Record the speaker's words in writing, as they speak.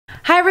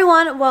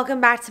everyone,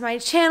 welcome back to my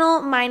channel.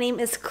 My name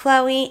is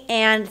Chloe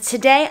and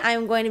today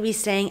I'm going to be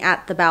staying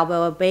at the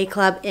Balboa Bay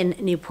Club in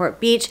Newport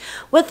Beach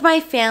with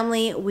my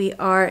family. We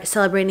are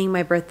celebrating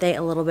my birthday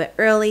a little bit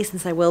early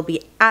since I will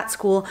be at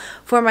school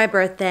for my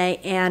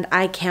birthday, and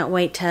I can't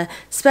wait to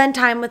spend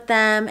time with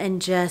them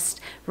and just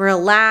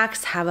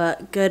relax, have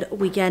a good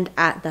weekend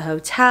at the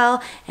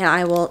hotel, and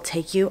I will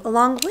take you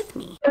along with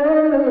me.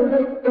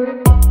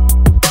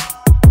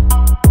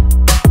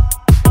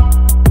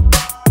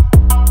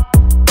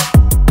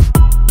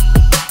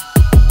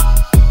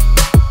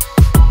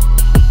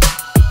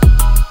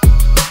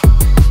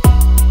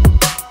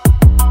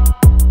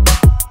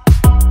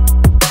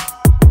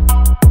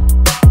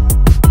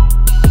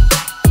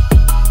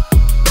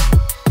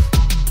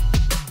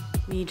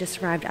 We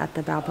just arrived at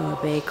the Balboa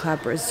Bay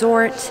Club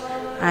Resort.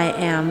 I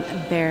am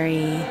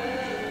very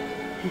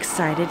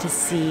excited to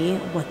see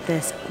what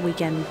this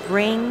weekend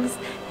brings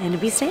and to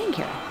be staying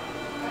here.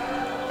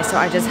 So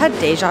I just had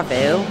deja vu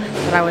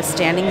that I was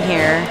standing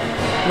here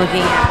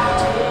looking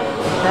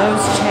at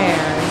those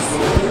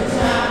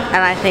chairs,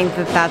 and I think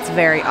that that's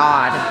very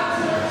odd,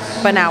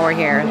 but now we're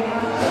here.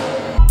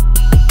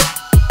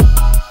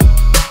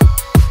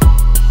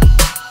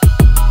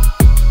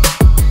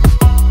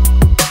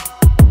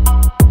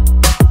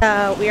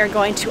 We are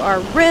going to our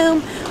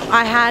room.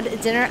 I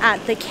had dinner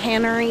at the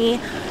Cannery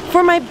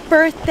for my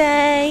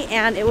birthday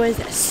and it was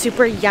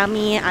super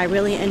yummy. I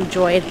really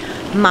enjoyed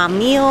my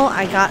meal.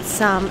 I got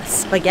some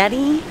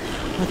spaghetti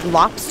with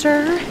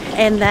lobster,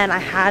 and then I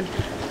had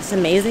this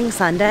amazing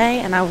sundae,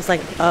 and I was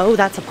like, oh,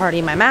 that's a party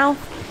in my mouth.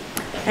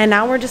 And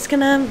now we're just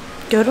gonna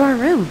go to our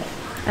room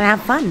and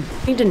have fun.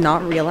 I did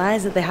not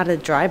realize that they had a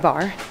dry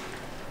bar.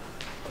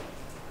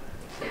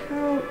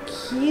 How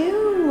cute.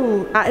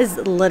 That is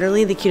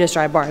literally the cutest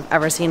dry bar I've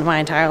ever seen in my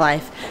entire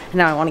life. And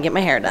now I want to get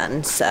my hair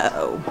done,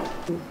 so.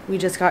 We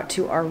just got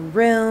to our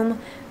room.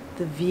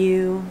 The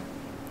view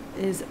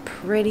is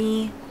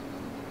pretty.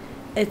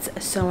 It's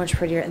so much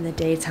prettier in the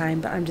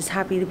daytime, but I'm just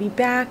happy to be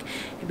back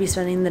and be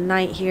spending the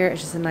night here.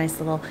 It's just a nice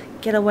little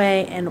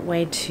getaway and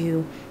way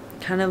to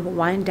kind of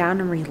wind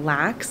down and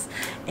relax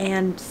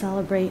and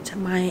celebrate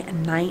my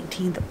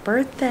 19th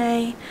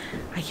birthday.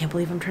 I can't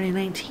believe I'm turning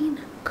 19.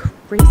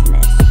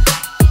 Craziness.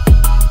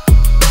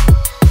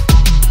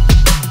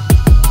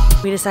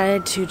 We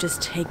decided to just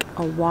take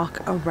a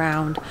walk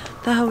around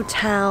the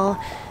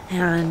hotel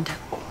and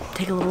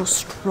take a little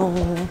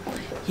stroll,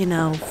 you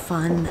know,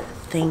 fun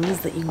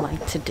things that you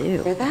like to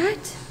do. Hear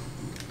that?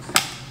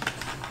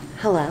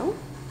 Hello?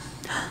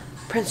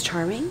 Prince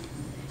Charming?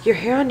 You're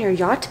here on your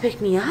yacht to pick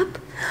me up?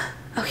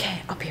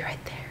 Okay, I'll be right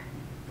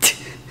there.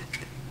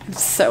 I'm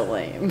so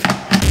lame.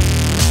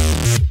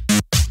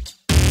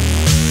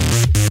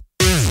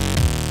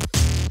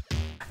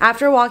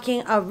 After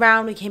walking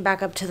around, we came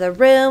back up to the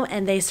room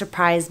and they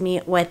surprised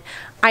me with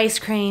ice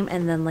cream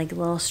and then like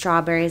little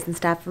strawberries and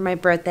stuff for my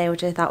birthday,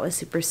 which I thought was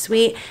super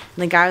sweet.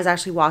 And the guy was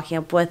actually walking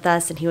up with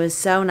us and he was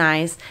so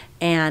nice,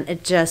 and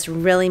it just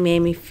really made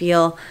me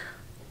feel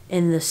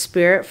in the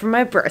spirit for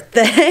my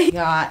birthday.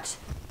 Got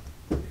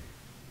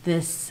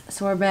this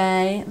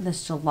sorbet,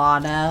 this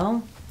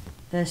gelato,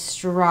 the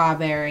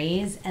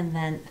strawberries, and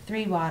then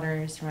 3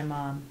 waters for my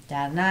mom,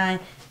 dad, and I,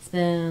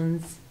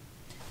 spoons.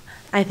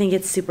 I think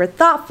it's super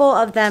thoughtful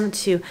of them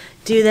to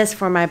do this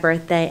for my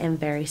birthday and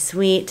very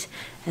sweet.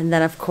 And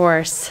then of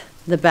course,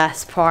 the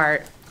best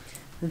part,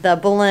 the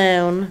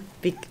balloon,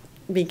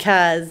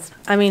 because,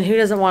 I mean, who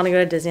doesn't want to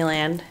go to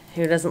Disneyland?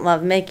 Who doesn't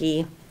love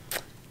Mickey?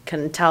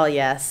 Couldn't tell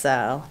ya,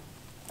 so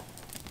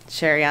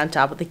cherry on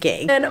top of the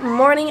cake. Good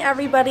morning,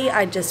 everybody.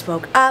 I just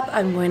woke up.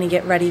 I'm going to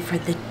get ready for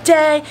the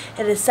day.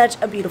 It is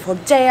such a beautiful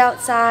day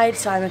outside,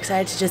 so I'm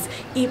excited to just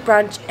eat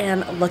brunch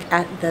and look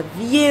at the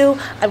view.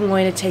 I'm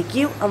going to take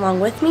you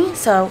along with me,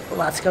 so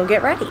let's go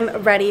get ready.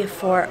 I'm ready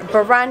for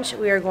brunch.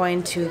 We are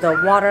going to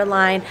the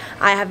Waterline.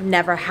 I have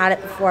never had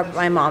it before, but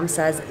my mom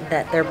says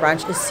that their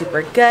brunch is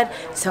super good,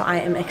 so I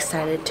am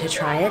excited to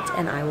try it,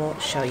 and I will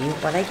show you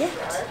what I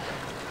get.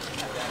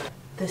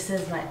 This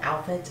is my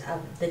outfit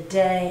of the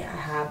day. I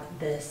have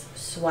this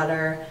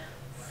sweater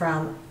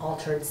from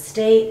Altered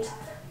State,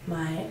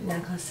 my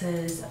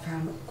necklaces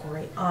from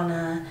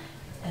Goriana,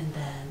 and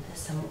then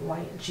some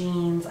white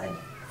jeans. I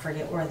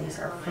forget where these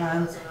are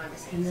from,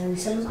 and then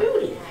some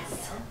booties.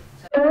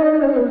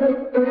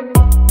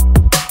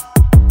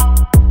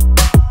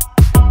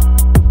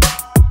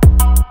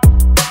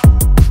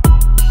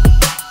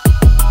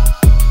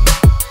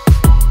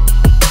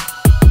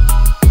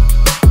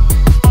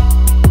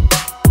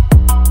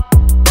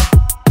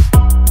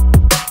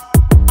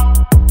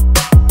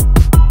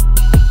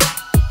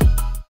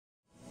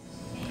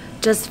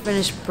 Just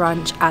finished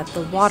brunch at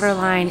the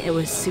Waterline. It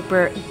was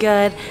super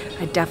good.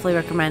 I definitely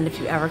recommend, if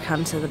you ever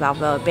come to the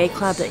Balboa Bay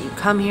Club, that you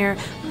come here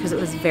because it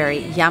was very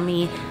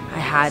yummy. I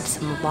had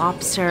some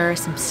lobster,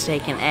 some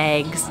steak and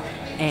eggs,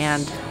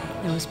 and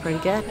it was pretty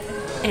good.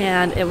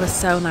 And it was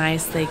so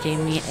nice. They gave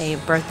me a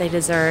birthday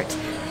dessert,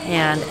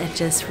 and it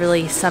just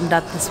really summed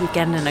up this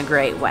weekend in a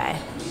great way.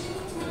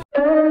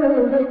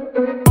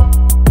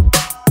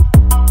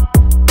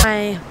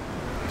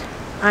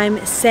 I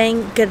I'm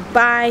saying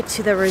goodbye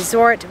to the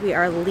resort. We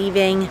are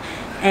leaving,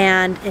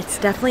 and it's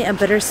definitely a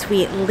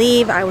bittersweet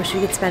leave. I wish we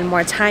could spend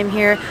more time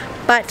here,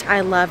 but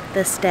I loved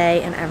this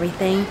day and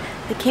everything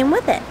that came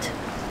with it.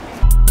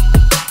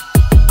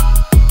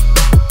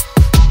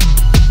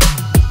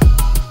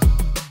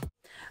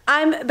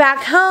 I'm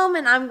back home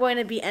and I'm going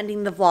to be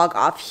ending the vlog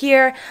off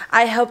here.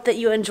 I hope that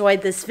you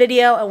enjoyed this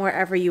video, and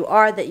wherever you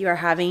are, that you are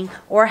having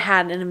or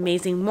had an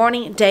amazing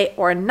morning, day,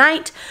 or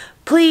night.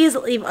 Please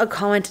leave a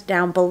comment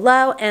down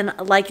below and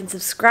like and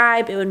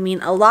subscribe. It would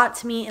mean a lot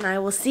to me, and I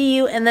will see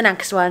you in the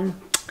next one.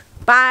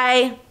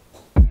 Bye!